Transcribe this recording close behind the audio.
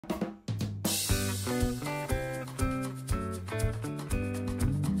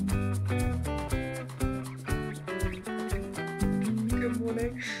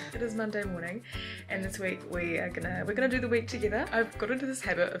morning. It is Monday morning, and this week we're gonna do the week together. I've got into this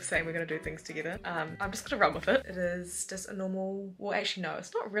habit of saying we're gonna do things together. I'm just gonna run with it. It is just a normal, well actually no,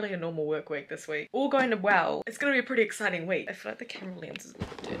 it's not really a normal work week this week. All going well. It's gonna be a pretty exciting week. I feel like the camera lens is a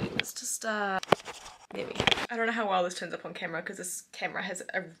little bit dirty. Let's just there we go. I don't know how well this turns up on camera because this camera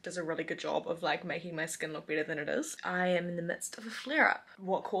does a really good job of like making my skin look better than it is. I am in the midst of a flare-up.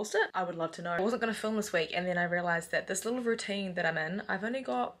 What caused it? I would love to know. I wasn't going to film this week, and then I realised that this little routine that I'm in, I've only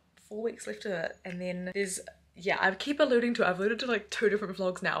got 4 weeks left of it, and then there's, yeah, I keep alluding to, I've alluded to like 2 different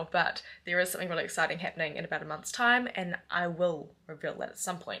vlogs now, but there is something really exciting happening in about a month's time, and I will reveal that at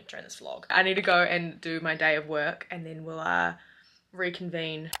some point during this vlog. I need to go and do my day of work, and then we'll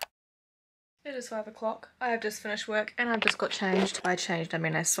reconvene. It is 5 o'clock. I have just finished work and I've just got changed. By changed, I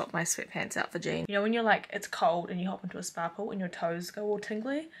mean I swapped my sweatpants out for jeans. You know when you're like, it's cold and you hop into a spa pool and your toes go all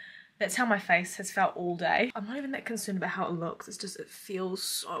tingly? That's how my face has felt all day. I'm not even that concerned about how it looks. It's just, it feels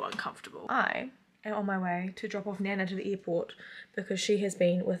so uncomfortable. I am on my way to drop off Nana to the airport because she has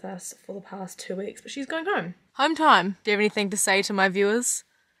been with us for the past 2 weeks, but she's going home. Home time. Do you have anything to say to my viewers?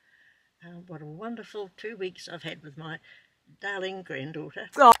 What a wonderful 2 weeks I've had with my darling granddaughter.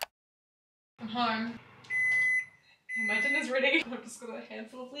 Oh. I'm home. And my dinner's ready. I've just got a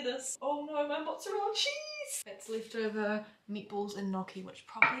handful of lettuce. Oh no, my mozzarella cheese! That's leftover meatballs and gnocchi, which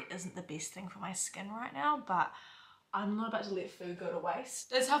probably isn't the best thing for my skin right now, but I'm not about to let food go to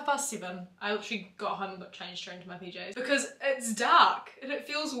waste. It's 7:30. I literally got home and got changed straight into my PJs because it's dark and it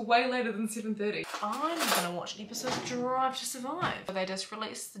feels way later than 7:30. I'm gonna watch an episode of Drive to Survive. They just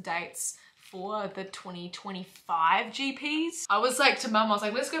released the dates for the 2025 GPs. I was like to mum, I was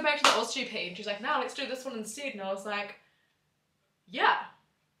like, let's go back to the Oz GP. And she's like, no, let's do this one instead. And I was like, yeah,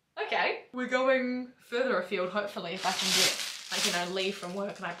 okay. We're going further afield, hopefully, if I can get, like, you know, leave from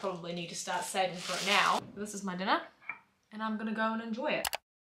work, and I probably need to start saving for it now. This is my dinner, and I'm gonna go and enjoy it.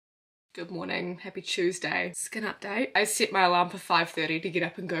 Good morning, happy Tuesday. Skin update. I set my alarm for 5:30 to get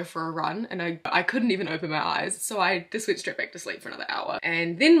up and go for a run, and I couldn't even open my eyes, so I just went straight back to sleep for another hour.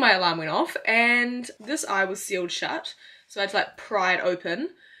 And then my alarm went off and this eye was sealed shut, so I had to like pry it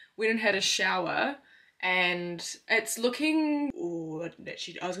open. Went and had a shower, and it's looking, oh,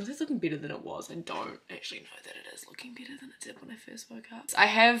 actually, I was gonna say it's looking better than it was. I don't actually know that it is looking better than it did when I first woke up. I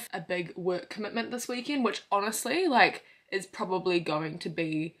have a big work commitment this weekend, which honestly, like, is probably going to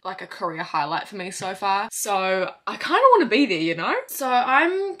be like a career highlight for me so far. So I kind of want to be there, you know? So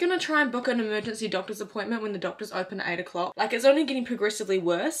I'm gonna try and book an emergency doctor's appointment when the doctors open at 8 o'clock. Like, it's only getting progressively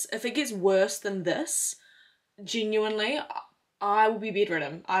worse. If it gets worse than this, genuinely, I will be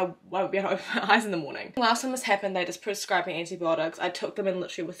bedridden. I won't be able to open my eyes in the morning. Last time this happened, they just prescribed me antibiotics. I took them in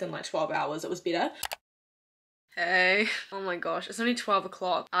literally within like 12 hours. It was better. Hey, oh my gosh, it's only 12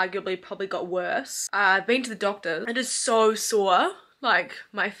 o'clock. Arguably probably got worse. I've been to the doctor. It is so sore. Like,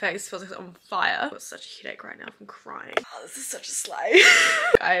 my face feels like it's on fire. I've got such a headache right now from crying. Oh, this is such a slay.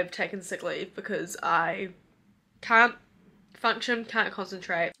 I have taken sick leave because I can't function, can't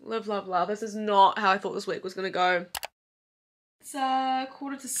concentrate. Live, love, love. This is not how I thought this week was gonna go. It's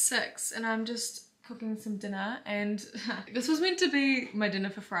 5:45 and I'm just cooking some dinner, and this was meant to be my dinner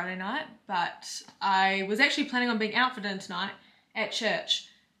for Friday night, but I was actually planning on being out for dinner tonight at church,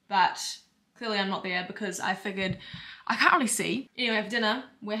 but clearly I'm not there because I figured I can't really see. Anyway, for dinner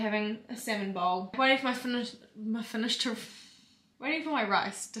we're having a salmon bowl. Waiting for waiting for my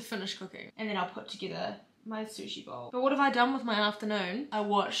rice to finish cooking, and then I'll put together my sushi bowl. But what have I done with my afternoon? I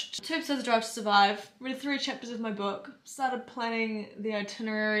watched 2 episodes of Drive to Survive, read 3 chapters of my book, started planning the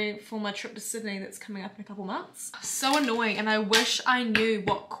itinerary for my trip to Sydney that's coming up in a couple months. So annoying, and I wish I knew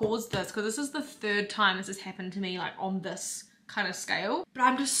what caused this, because this is the 3rd time this has happened to me, like on this kind of scale. But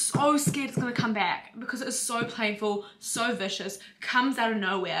I'm just so scared it's gonna come back because it's so painful, so vicious, comes out of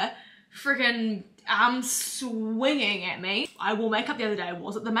nowhere, friggin' arms swinging at me. I wore makeup the other day.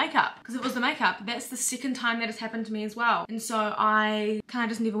 Was it the makeup? Because it was the makeup. That's the 2nd time that has happened to me as well. And so I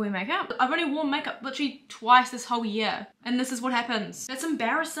just never wear makeup. I've only worn makeup literally twice this whole year, and this is what happens. That's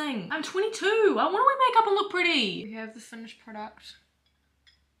embarrassing. I'm 22. I want to wear makeup and look pretty. We have the finished product.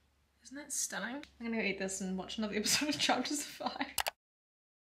 Isn't that stunning? I'm gonna go eat this and watch another episode of Drive to Survive.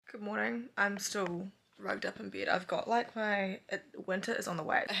 Good morning. I'm still rugged up in bed. I've got like winter is on the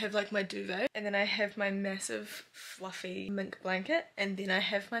way. I have like my duvet, and then I have my massive fluffy mink blanket, and then I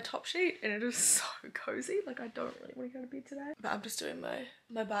have my top sheet, and it is so cozy. Like, I don't really want to go to bed today, but I'm just doing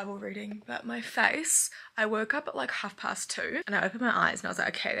my Bible reading. But my face, I woke up at like 2:30 and I opened my eyes and I was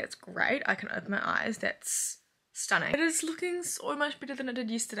like, okay, that's great. I can open my eyes. That's stunning. It is looking so much better than it did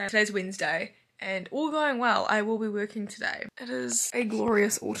yesterday. Today's Wednesday, and all going well, I will be working today. It is a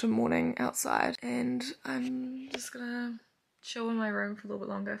glorious autumn morning outside, and I'm just gonna chill in my room for a little bit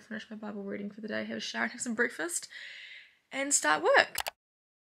longer, finish my Bible reading for the day, have a shower and have some breakfast, and start work.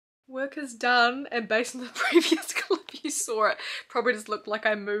 Work is done, and based on the previous clip you saw it, probably just looked like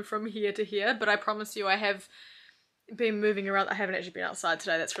I moved from here to here, but I promise you I have been moving around. I haven't actually been outside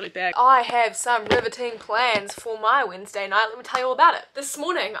today, that's really bad. I have some riveting plans for my Wednesday night, let me tell you all about it. This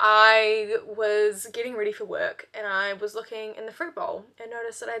morning I was getting ready for work and I was looking in the fruit bowl and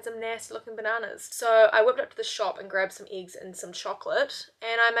noticed that I had some nasty looking bananas. So I whipped up to the shop and grabbed some eggs and some chocolate,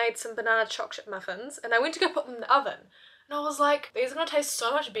 and I made some banana choc chip muffins, and I went to go put them in the oven. And I was like, these are gonna taste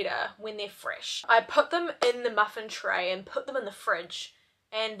so much better when they're fresh. I put them in the muffin tray and put them in the fridge,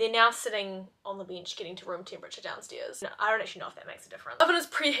 and they're now sitting on the bench getting to room temperature downstairs. No, I don't actually know if that makes a difference. The oven is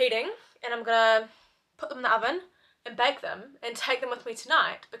preheating, and I'm gonna put them in the oven and bake them and take them with me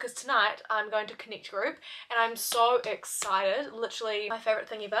tonight, because tonight I'm going to Connect Group and I'm so excited. Literally my favorite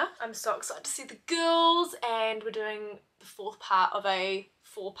thing ever. I'm so excited to see the girls, and we're doing the 4th part of a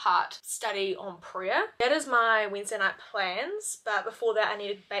 4-part study on prayer. That is my Wednesday night plans, but before that I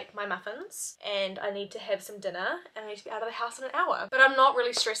need to bake my muffins and I need to have some dinner and I need to be out of the house in an hour. But I'm not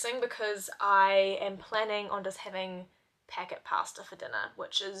really stressing because I am planning on just having packet pasta for dinner,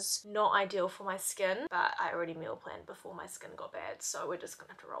 which is not ideal for my skin, but I already meal planned before my skin got bad, so we're just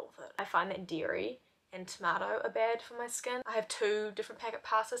gonna have to roll with it. I find that dairy and tomato are bad for my skin. I have 2 different packet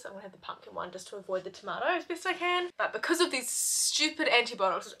pastas, so I'm gonna have the pumpkin one just to avoid the tomato as best I can. But because of these stupid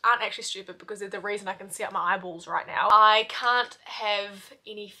antibiotics, which aren't actually stupid because they're the reason I can see out my eyeballs right now, I can't have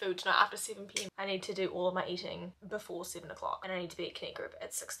any food tonight after 7 p.m. I need to do all of my eating before 7 o'clock, and I need to be at Connect Group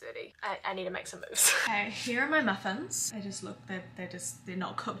at 6:30. I need to make some moves. Okay, here are my muffins. They just look, they're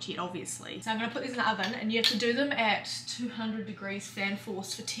not cooked yet, obviously. So I'm gonna put these in the oven, and you have to do them at 200 degrees fan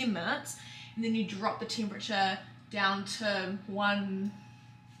force for 10 minutes. And then you drop the temperature down to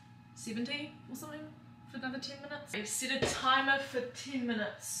 170 or something for another 10 minutes. You set a timer for 10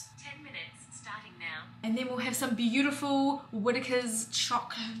 minutes. 10 minutes starting now. And then we'll have some beautiful Whittaker's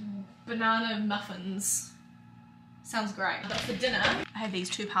choc banana muffins. Sounds great. But for dinner, I have these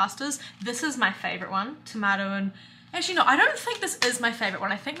 2 pastas. This is my favorite one, tomato and... Actually, no, I don't think this is my favorite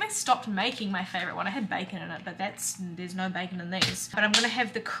one. I think they stopped making my favorite one. I had bacon in it, but there's no bacon in these. But I'm gonna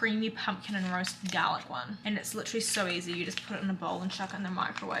have the creamy pumpkin and roast garlic one. And it's literally so easy. You just put it in a bowl and chuck it in the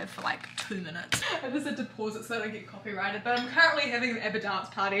microwave for like 2 minutes. I just had to pause it so I don't get copyrighted. But I'm currently having an ABBA dance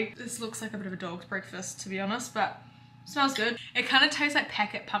party. This looks like a bit of a dog's breakfast, to be honest, but smells good. It kind of tastes like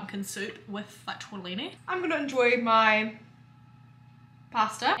packet pumpkin soup with like tortellini. I'm gonna enjoy my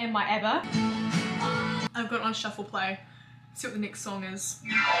pasta and my ABBA. I've got it on shuffle play. See what the next song is.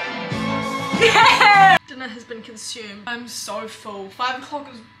 Yeah! Dinner has been consumed. I'm so full. 5 o'clock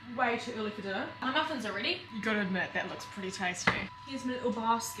is way too early for dinner. My muffins are ready. You gotta admit, that looks pretty tasty. Here's my little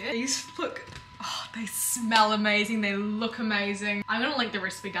basket. These look, oh, they smell amazing. They look amazing. I'm gonna link the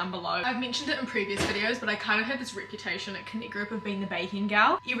recipe down below. I've mentioned it in previous videos, but I kind of have this reputation at Connect Group of being the baking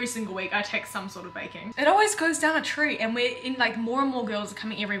gal. Every single week I take some sort of baking. It always goes down a treat, and we're in like more and more girls are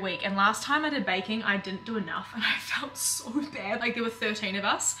coming every week. And last time I did baking, I didn't do enough and I felt so bad. Like there were 13 of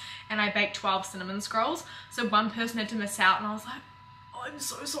us and I baked 12 cinnamon scrolls. So one person had to miss out and I was like, oh, I'm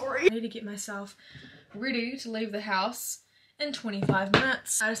so sorry. I need to get myself ready to leave the house in 25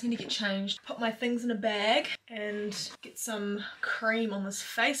 minutes. I just need to get changed, put my things in a bag and get some cream on this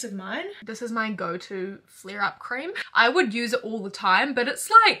face of mine. This is my go-to flare up cream. I would use it all the time, but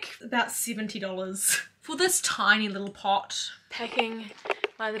it's like about $70 for this tiny little pot. Packing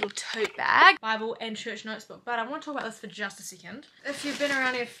my little tote bag, Bible and church notes book, but I want to talk about this for just a second. If you've been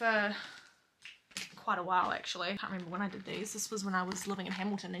around here for quite a while actually. I can't remember when I did these. This was when I was living in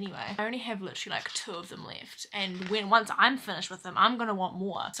Hamilton anyway. I only have literally like 2 of them left, and once I'm finished with them I'm gonna want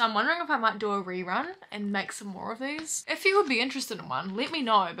more. So I'm wondering if I might do a rerun and make some more of these. If you would be interested in one, let me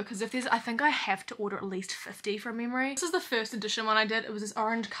know, because if there's, I think I have to order at least 50 from memory. This is the first edition one I did. It was this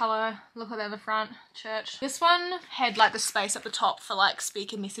orange colour, look like that in the front, church. This one had like the space up the top for like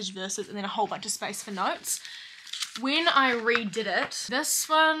speaker message verses and then a whole bunch of space for notes. When I redid it, this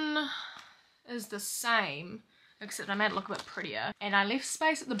one is the same, except I made it look a bit prettier, and I left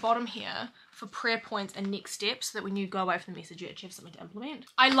space at the bottom here for prayer points and next steps, so that when you go away from the message you actually have something to implement.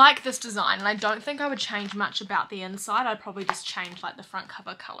 I like this design and I don't think I would change much about the inside. I'd probably just change like the front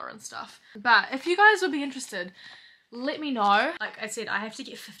cover colour and stuff. But if you guys would be interested, let me know. Like I said, I have to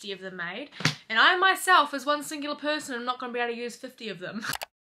get 50 of them made, and I myself as one singular person am not going to be able to use 50 of them.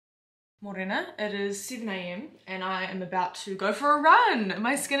 Morena, it is 7 AM and I am about to go for a run.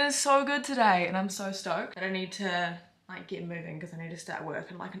 My skin is so good today and I'm so stoked. But I need to like get moving because I need to start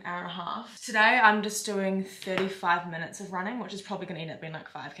work in like an hour and a half. Today I'm just doing 35 minutes of running, which is probably gonna end up being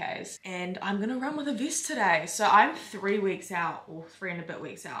like 5Ks. And I'm gonna run with a vest today. So I'm 3 weeks out, or 3 and a bit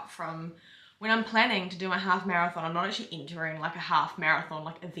weeks out from when I'm planning to do my half marathon. I'm not actually entering like a half marathon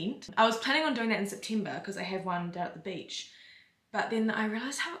like event. I was planning on doing that in September because I have one down at the beach. But then I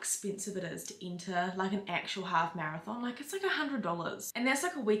realized how expensive it is to enter like an actual half marathon. Like it's like $100. And that's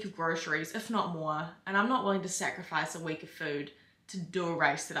like a week of groceries, if not more. And I'm not willing to sacrifice a week of food to do a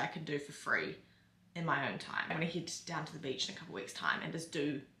race that I can do for free in my own time. I'm gonna head down to the beach in a couple weeks time and just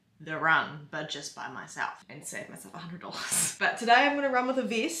do the run, but just by myself and save myself $100. But today I'm gonna run with a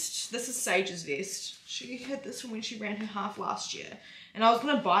vest. This is Sage's vest. She had this one when she ran her half last year. And I was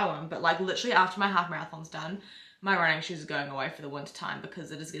gonna buy one, but like literally after my half marathon's done, my running shoes are going away for the winter time because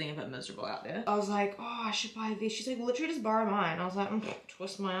it is getting a bit miserable out there. I was like, oh, I should buy a vest. She's like, literally just borrow mine. I was like,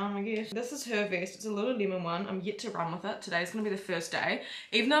 twist my arm, I guess. This is her vest. It's a little lemon one. I'm yet to run with it. Today's gonna be the first day.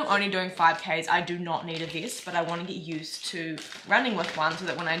 Even though I'm only doing 5Ks, I do not need a vest, but I want to get used to running with one so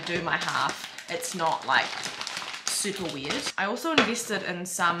that when I do my half, it's not like super weird. I also invested in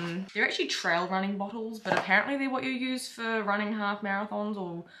some, they're actually trail running bottles, but apparently they're what you use for running half marathons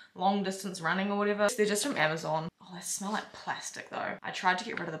or long distance running or whatever. They're just from Amazon. Oh, they smell like plastic though. I tried to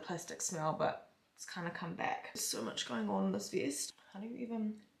get rid of the plastic smell, but it's kind of come back. There's so much going on in this vest. How do you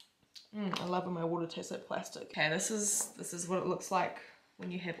even, I love when my water tastes like plastic. Okay, this is what it looks like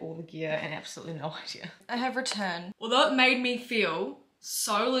when you have all the gear and absolutely no idea. I have returned. Although it made me feel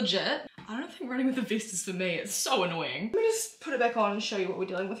so legit, I don't think running with a vest is for me. It's so annoying. Let me just put it back on and show you what we're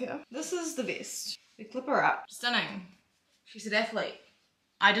dealing with here. This is the vest. We clip her up. Stunning. She's an athlete.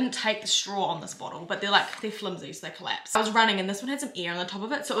 I didn't take the straw on this bottle, but they're flimsy, so they collapse. I was running and this one had some air on the top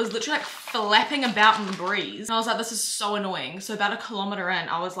of it, so it was literally like flapping about in the breeze. And I was like, this is so annoying. So about 1 kilometer in,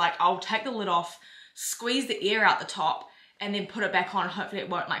 I was like, I'll take the lid off, squeeze the air out the top, and then put it back on. Hopefully it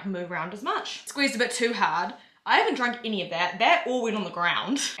won't like move around as much. Squeezed a bit too hard. I haven't drunk any of that. That all went on the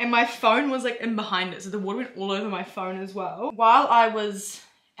ground. And my phone was like in behind it, so the water went all over my phone as well. While I was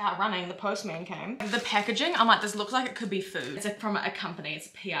out running, the postman came. The packaging, I'm like, this looks like it could be food. It's from a company, it's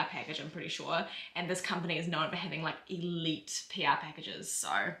a PR package, I'm pretty sure. And this company is known for having like elite PR packages. So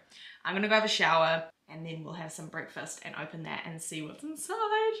I'm gonna go have a shower and then we'll have some breakfast and open that and see what's inside.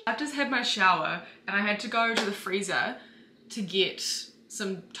 I've just had my shower and I had to go to the freezer to get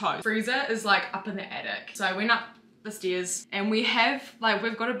some toast. Freezer is like up in the attic. So I went up the stairs and we've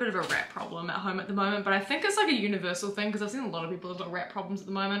got a bit of a rat problem at home at the moment, but I think it's like a universal thing because I've seen a lot of people have got rat problems at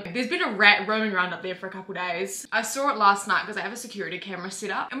the moment. There's been a rat roaming around up there for a couple days. I saw it last night because I have a security camera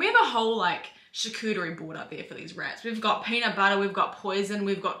set up and we have a whole like charcuterie board up there for these rats. We've got peanut butter, we've got poison,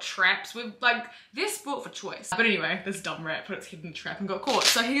 we've got traps, they're sport for choice. But anyway, this dumb rat put its head in the trap and got caught.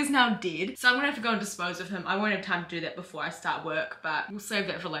 So he is now dead. So I'm gonna have to go and dispose of him. I won't have time to do that before I start work, but we'll save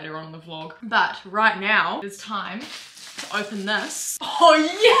that for later on in the vlog. But right now, it's time to open this.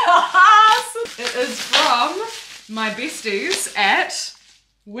 Oh yes! It is from my besties at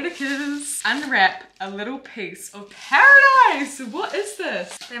Whittaker's. Unwrap a little piece of paradise. What is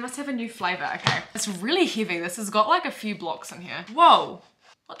this? They must have a new flavor. Okay, it's really heavy. This has got like a few blocks in here. Whoa,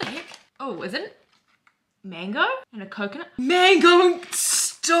 what the heck? Oh, is it mango and a coconut? Mango and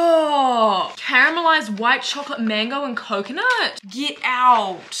stop! Caramelized white chocolate mango and coconut? Get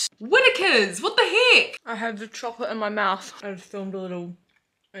out. Whittaker's, what the heck? I have the chocolate in my mouth. I just filmed a little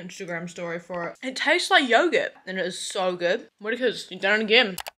Instagram story for it. It tastes like yogurt and it is so good. Whittaker's, you've done it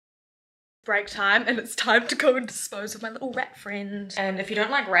again. Break time and it's time to go and dispose of my little rat friend. And if you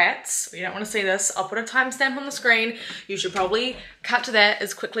don't like rats, or you don't want to see this, I'll put a timestamp on the screen. You should probably cut to that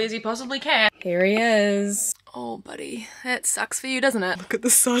as quickly as you possibly can. Here he is. Oh buddy, that sucks for you, doesn't it? Look at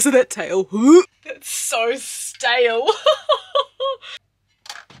the size of that tail. That's so stale.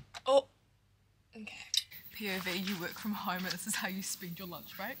 Oh, okay. POV, you work from home and this is how you spend your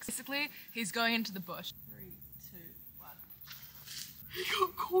lunch breaks. Basically, he's going into the bush. 3, 2, 1. He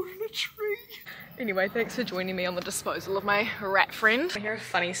got caught in a tree. Anyway, thanks for joining me on the disposal of my rat friend. I hear a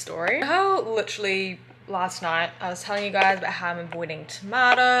funny story. How literally last night I was telling you guys about how I'm avoiding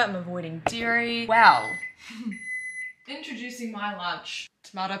tomato, I'm avoiding dairy. Wow. Introducing my lunch,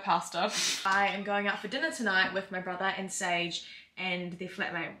 tomato pasta. I am going out for dinner tonight with my brother and Sage and their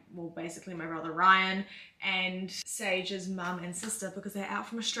flatmate, well basically my brother Ryan and Sage's mum and sister because they're out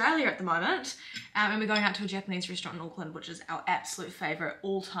from Australia at the moment. And we're going out to a Japanese restaurant in Auckland, which is our absolute favourite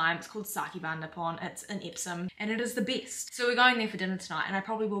all time. It's called Sake Bar Nippon. It's in Epsom and it is the best. So we're going there for dinner tonight and I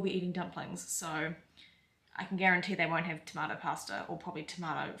probably will be eating dumplings. So I can guarantee they won't have tomato pasta or probably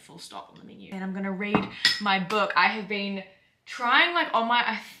tomato full stop on the menu. And I'm gonna read my book. I have been trying like on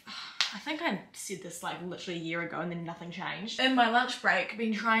my, I think I said this like literally a year ago and then nothing changed. In my lunch break, I've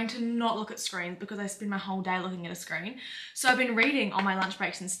been trying to not look at screens because I spend my whole day looking at a screen. So I've been reading on my lunch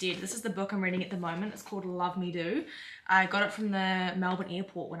breaks instead. This is the book I'm reading at the moment. It's called Love Me Do. I got it from the Melbourne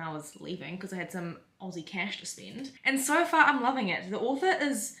airport when I was leaving because I had some Aussie cash to spend. And so far I'm loving it. The author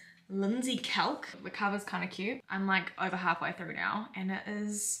is Lindsay Kelk. The cover's kind of cute. I'm like over halfway through now and it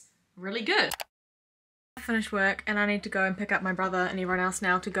is really good. I finished work and I need to go and pick up my brother and everyone else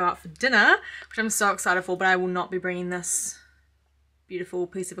now to go out for dinner, which I'm so excited for, but I will not be bringing this beautiful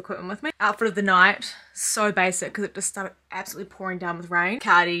piece of equipment with me. Outfit of the night, so basic because it just started absolutely pouring down with rain.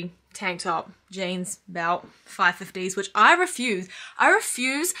 Cardi, tank top, jeans, belt, 550s, which I refuse.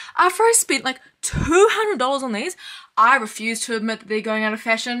 After I spent like $200 on these, I refuse to admit that they're going out of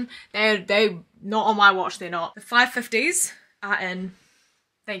fashion. They're not on my watch, they're not. The 550s are in.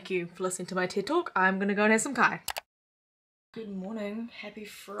 Thank you for listening to my TED Talk. I'm gonna go and have some Kai. Good morning, happy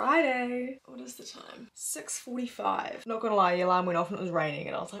Friday. What is the time? 6:45. Not gonna lie, the alarm went off and it was raining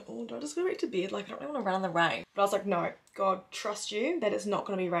and I was like, oh, do I just go back to bed? Like, I don't really wanna run in the rain. But I was like, no, God, trust you that it's not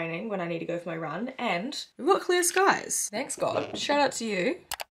gonna be raining when I need to go for my run. And we've got clear skies. Thanks, God. Shout out to you.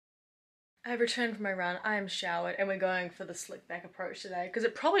 I've returned from my run, I am showered, and we're going for the slick back approach today because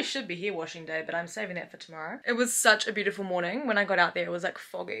it probably should be hair washing day, but I'm saving that for tomorrow. It was such a beautiful morning. When I got out there, it was like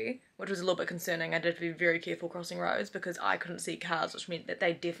foggy, which was a little bit concerning. I did have to be very careful crossing roads because I couldn't see cars, which meant that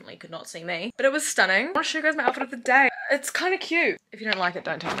they definitely could not see me. But it was stunning. I want to show you guys my outfit of the day. It's kind of cute. If you don't like it,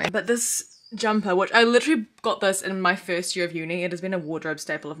 don't tell me. But this jumper, which I literally got this in my first year of uni. It has been a wardrobe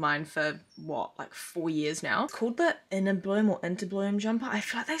staple of mine for what, like 4 years now. It's called the Inner Bloom or Interbloom jumper. I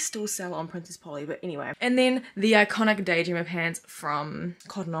feel like they still sell on Princess Polly, but anyway. And then the iconic Daydreamer pants from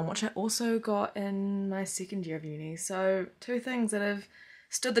Cotton On, which I also got in my second year of uni. So 2 things that have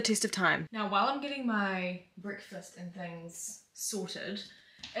stood the test of time. Now, while I'm getting my breakfast and things sorted,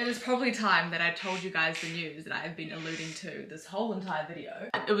 it is probably time that I told you guys the news that I have been alluding to this whole entire video.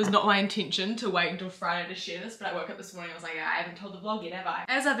 It was not my intention to wait until Friday to share this, but I woke up this morning and I was like, I haven't told the vlog yet, have I?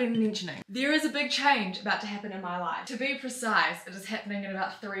 As I've been mentioning, there is a big change about to happen in my life. To be precise, it is happening in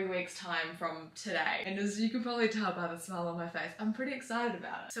about 3 weeks' time from today. And as you can probably tell by the smile on my face, I'm pretty excited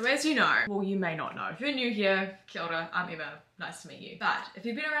about it. So as you know, well, you may not know. If you're new here, kia ora, I'm Emma. Nice to meet you. But if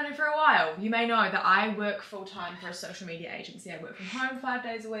you've been around here for a while, you may know that I work full-time for a social media agency. I work from home 5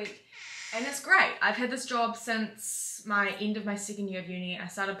 days a week and it's great. I've had this job since my end of my second year of uni. I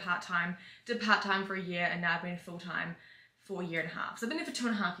started part-time, did part-time for a year and now I've been full-time for a year and a half. So I've been there for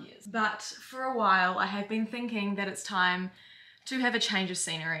 2.5 years. But for a while I have been thinking that it's time to have a change of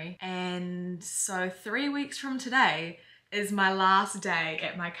scenery. And so 3 weeks from today is my last day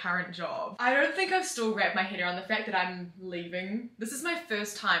at my current job. I don't think I've still wrapped my head around the fact that I'm leaving. This is my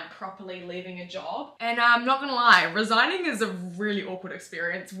first time properly leaving a job. And I'm not gonna lie, resigning is a really awkward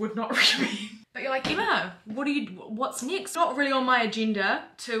experience. Would not recommend. But you're like, Emma, what's next? Not really on my agenda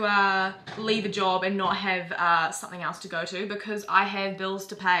to leave a job and not have something else to go to because I have bills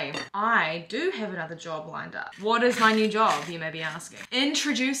to pay. I do have another job lined up. What is my new job, you may be asking?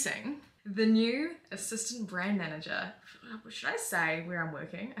 Introducing the new assistant brand manager. Should I say where I'm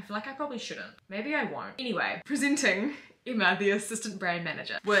working? I feel like I probably shouldn't. Maybe I won't. Anyway, presenting Emma, the assistant brand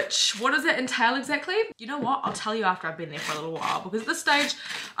manager. Which, what does that entail exactly? You know what? I'll tell you after I've been there for a little while because at this stage,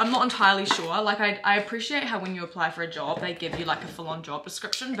 I'm not entirely sure. Like I appreciate how when you apply for a job, they give you like a full-on job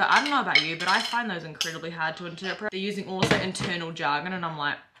description, but I don't know about you, but I find those incredibly hard to interpret. They're using all this internal jargon and I'm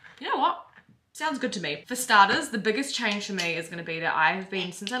like, you know what? Sounds good to me. For starters, the biggest change for me is going to be that I have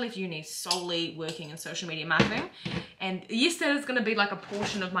been, since I left uni, solely working in social media marketing. And yes, that is going to be like a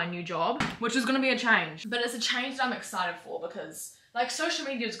portion of my new job, which is going to be a change. But it's a change that I'm excited for because like social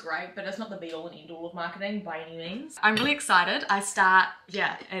media is great, but it's not the be all and end all of marketing by any means. I'm really excited. I start,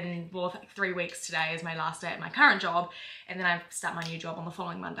 in well, 3 weeks today is my last day at my current job. And then I start my new job on the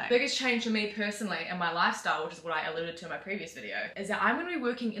following Monday. Biggest change for me personally and my lifestyle, which is what I alluded to in my previous video, is that I'm gonna be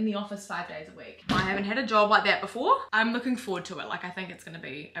working in the office 5 days a week. I haven't had a job like that before. I'm looking forward to it. Like I think it's gonna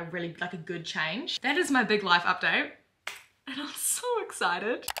be a really like a good change. That is my big life update. And I'm so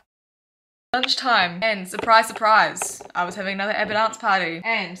excited. Lunchtime and surprise, surprise, I was having another Abbott Aunt's party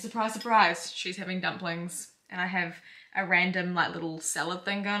and surprise, surprise, she's having dumplings and I have a random like little salad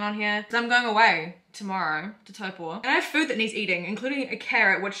thing going on here. So I'm going away tomorrow to Taupo and I have food that needs eating, including a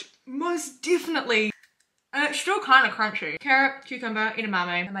carrot, which most definitely, and it's still kind of crunchy. Carrot, cucumber,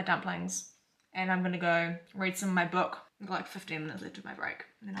 edamame, and my dumplings. And I'm gonna go read some of my book. I've got like 15 minutes left of my break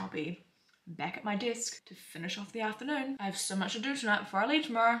and then I'll be back at my desk to finish off the afternoon. I have so much to do tonight before I leave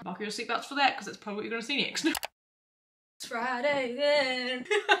tomorrow. Buckle your seatbelts for that because that's probably what you're gonna see next. It's Friday then.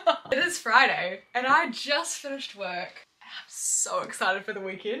 It is Friday and I just finished work. I'm so excited for the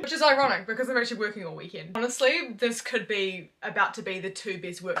weekend, which is ironic because I'm actually working all weekend. Honestly, this could be about to be the 2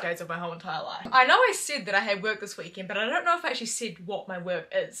 best work days of my whole entire life. I know I said that I had work this weekend, but I don't know if I actually said what my work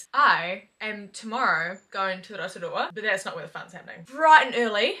is. I am tomorrow going to Rotorua, but that's not where the fun's happening. Bright and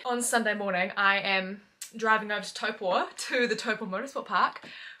early on Sunday morning, I am driving over to Taupo, to the Taupo Motorsport Park,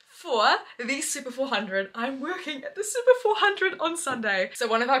 for the Super 400. I'm working at the Super 400 on Sunday. So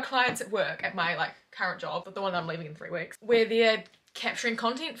one of our clients at work, at my like current job, the one that I'm leaving in 3 weeks, we're there capturing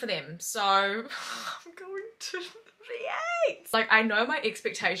content for them. So I'm going to the V8. Like, I know my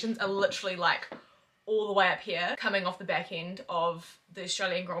expectations are literally like all the way up here, coming off the back end of the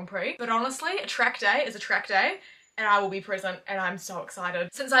Australian Grand Prix. But honestly, a track day is a track day, and I will be present, and I'm so excited.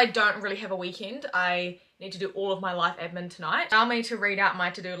 Since I don't really have a weekend, I need to do all of my life admin tonight. Allow me to read out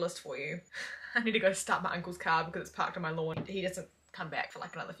my to-do list for you. I need to go start my uncle's car because it's parked on my lawn. He doesn't come back for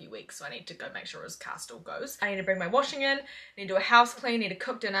like another few weeks, so I need to go make sure his car still goes. I need to bring my washing in, I need to do a house clean, need to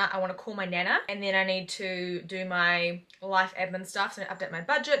cook dinner, I want to call my nana, and then I need to do my life admin stuff, so I need to update my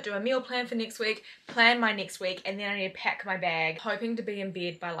budget, do a meal plan for next week, plan my next week, and then I need to pack my bag, hoping to be in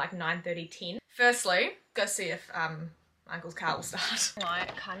bed by like 9:30, 10. Firstly, go see if Uncle's car will start. I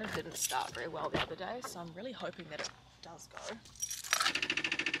kind of didn't start very well the other day, so I'm really hoping that it does go.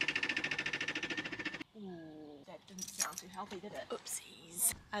 That didn't sound too healthy, did it?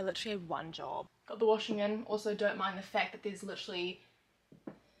 Oopsies. I literally had one job. Got the washing in. Also, don't mind the fact that there's literally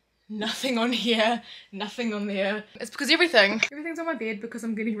nothing on here, nothing on there. It's because everything's on my bed because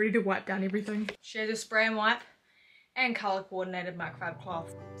I'm getting ready to wipe down everything. She has a spray and wipe and colour coordinated microfiber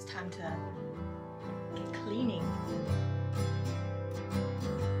cloth. It's time to get cleaning.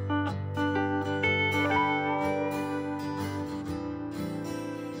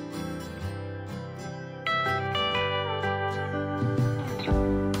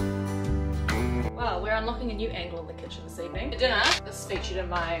 We're unlocking a new angle in the kitchen this evening. For dinner, this featured in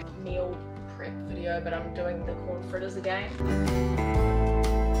my meal prep video, but I'm doing the corn fritters again.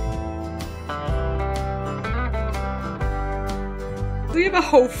 We have a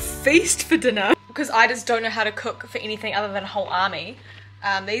whole feast for dinner because I just don't know how to cook for anything other than a whole army.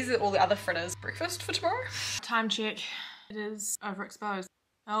 These are all the other fritters. Breakfast for tomorrow. Time check. It is overexposed.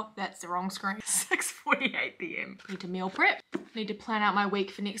 Oh, that's the wrong screen. 6:48 p.m. Need to meal prep. Need to plan out my week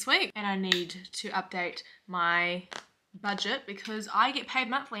for next week. And I need to update my budget because I get paid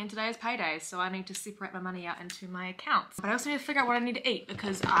monthly and today is payday. So I need to separate my money out into my accounts. But I also need to figure out what I need to eat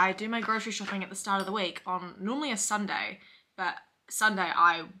because I do my grocery shopping at the start of the week on normally a Sunday. But Sunday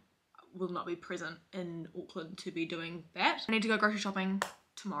I will not be present in Auckland to be doing that. I need to go grocery shopping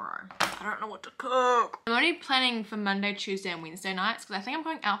tomorrow. I don't know what to cook. I'm only planning for Monday, Tuesday and Wednesday nights because I think I'm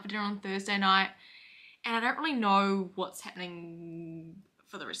going out for dinner on Thursday night and I don't really know what's happening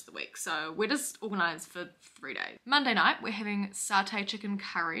for the rest of the week. So we're just organised for 3 days. Monday night we're having satay chicken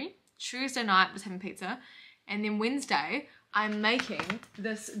curry. Tuesday night we're just having pizza. And then Wednesday I'm making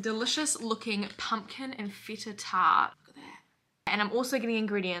this delicious looking pumpkin and feta tart. And I'm also getting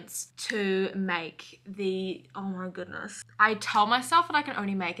ingredients to make the, oh my goodness. I tell myself that I can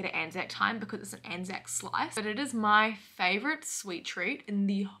only make it at Anzac time because it's an Anzac slice, but it is my favorite sweet treat in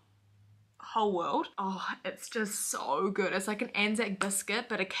the whole world. Oh, it's just so good. It's like an Anzac biscuit,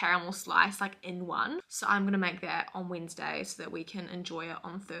 but a caramel slice like in one. So I'm gonna make that on Wednesday so that we can enjoy it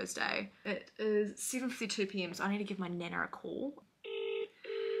on Thursday. It is 7:52 p.m. so I need to give my nana a call.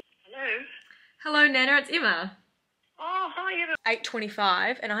 Hello? Hello Nana, it's Emma. Oh, hi, Emma.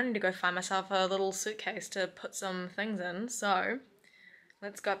 8:25 and I need to go find myself a little suitcase to put some things in, so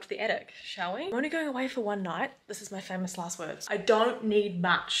let's go up to the attic, shall we? I'm only going away for one night. This is my famous last words. I don't need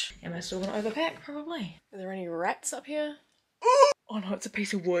much. Am I still gonna overpack? Probably. Are there any rats up here? Oh no, it's a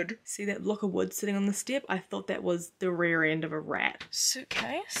piece of wood. See that block of wood sitting on the step? I thought that was the rear end of a rat.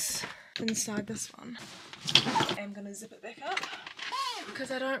 Suitcase inside this one. I'm gonna zip it back up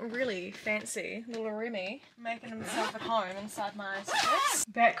because I don't really fancy little Remy making himself at home inside my suitcase.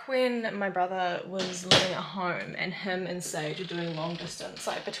 Back when my brother was living at home and him and Sage are doing long distance,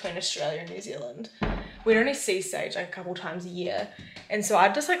 like between Australia and New Zealand, we'd only see Sage like a couple times a year. And so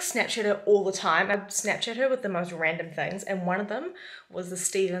I'd just like Snapchat her all the time. I'd Snapchat her with the most random things. And one of them was the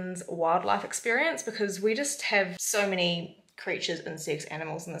Stevens wildlife experience because we just have so many creatures, insects,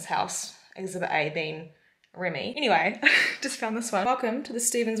 animals in this house. Exhibit A being Remy. Anyway, just found this one. Welcome to the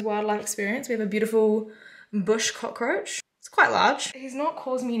Stevens Wildlife Experience. We have a beautiful bush cockroach. It's quite large. He's not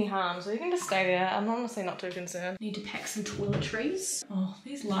caused me any harm, so he can just stay there. I'm honestly not too concerned. Need to pack some toiletries. Oh,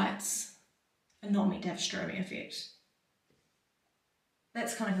 these lights are not meant to have strobing effect.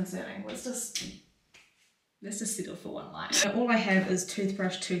 That's kind of concerning. Let's just Let's just settle for one light. So all I have is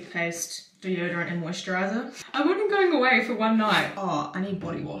toothbrush, toothpaste, deodorant and moisturiser. I wouldn't going away for one night. Oh, I need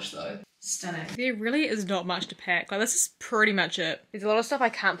body wash though. Stunning. There really is not much to pack. Like this is pretty much it. There's a lot of stuff I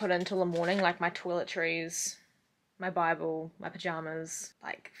can't put in until the morning, like my toiletries, my Bible, my pajamas,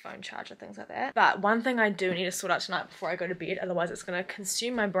 like phone charger, things like that. But one thing I do need to sort out tonight before I go to bed, otherwise it's going to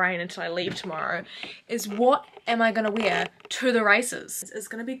consume my brain until I leave tomorrow, is what am I going to wear to the races? It's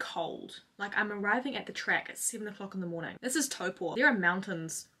going to be cold. Like I'm arriving at the track at 7 o'clock in the morning. This is Taupo. There are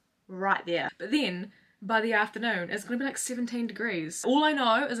mountains right there. But then by the afternoon, it's going to be like 17 degrees. All I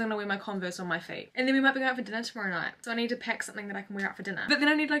know is I'm going to wear my Converse on my feet. And then we might be going out for dinner tomorrow night. So I need to pack something that I can wear out for dinner. But then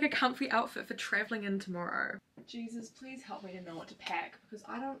I need like a comfy outfit for traveling in tomorrow. Jesus, please help me to know what to pack because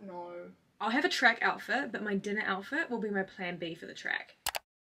I don't know. I'll have a track outfit, but my dinner outfit will be my plan B for the track.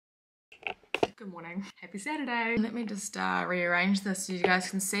 Good morning. Happy Saturday. Let me just rearrange this so you guys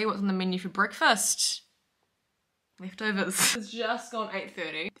can see what's on the menu for breakfast. Leftovers. It's just gone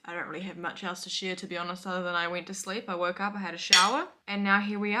 8:30. I don't really have much else to share, to be honest, other than I went to sleep, I woke up, I had a shower, and now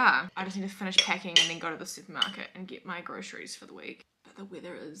here we are. I just need to finish packing and then go to the supermarket and get my groceries for the week. But the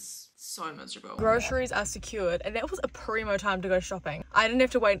weather is so miserable. Groceries are secured, and that was a primo time to go shopping. I didn't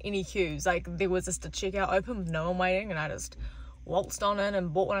have to wait in any queues. Like, there was just a checkout open with no one waiting, and I just waltzed on in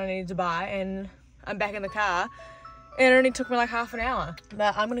and bought what I needed to buy, and I'm back in the car. And it only took me like half an hour.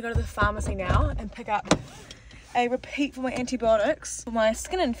 But I'm gonna go to the pharmacy now and pick up a repeat for my antibiotics for my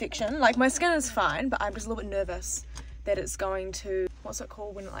skin infection. Like my skin is fine, but I'm just a little bit nervous that it's going to, what's it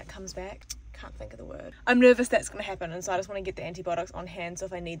called when it like comes back? Can't think of the word. I'm nervous that's going to happen, and so I just want to get the antibiotics on hand so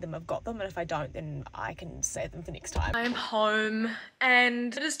if I need them I've got them, and if I don't then I can save them for next time. I am home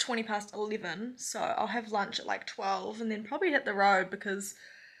and it is 20 past 11, so I'll have lunch at like 12 and then probably hit the road because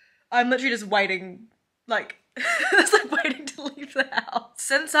I'm literally just waiting, like it's like waiting to leave the house.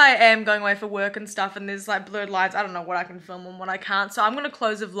 Since I am going away for work and stuff and there's like blurred lines, I don't know what I can film and what I can't, so I'm gonna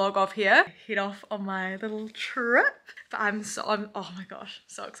close the vlog off here, head off on my little trip. But I'm oh my gosh,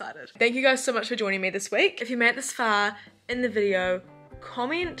 so excited. Thank you guys so much for joining me this week. If you made it this far in the video,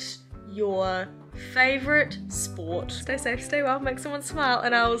 comment your favorite sport. Stay safe, stay well, make someone smile,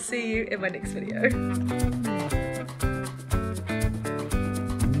 and I will see you in my next video.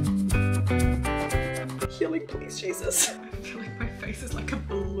 Healing, please, Jesus. I feel like my face is like a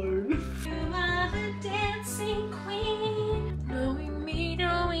balloon. You are the dancing queen, knowing me,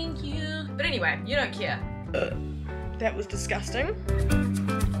 knowing you. But anyway, you don't care. That was disgusting.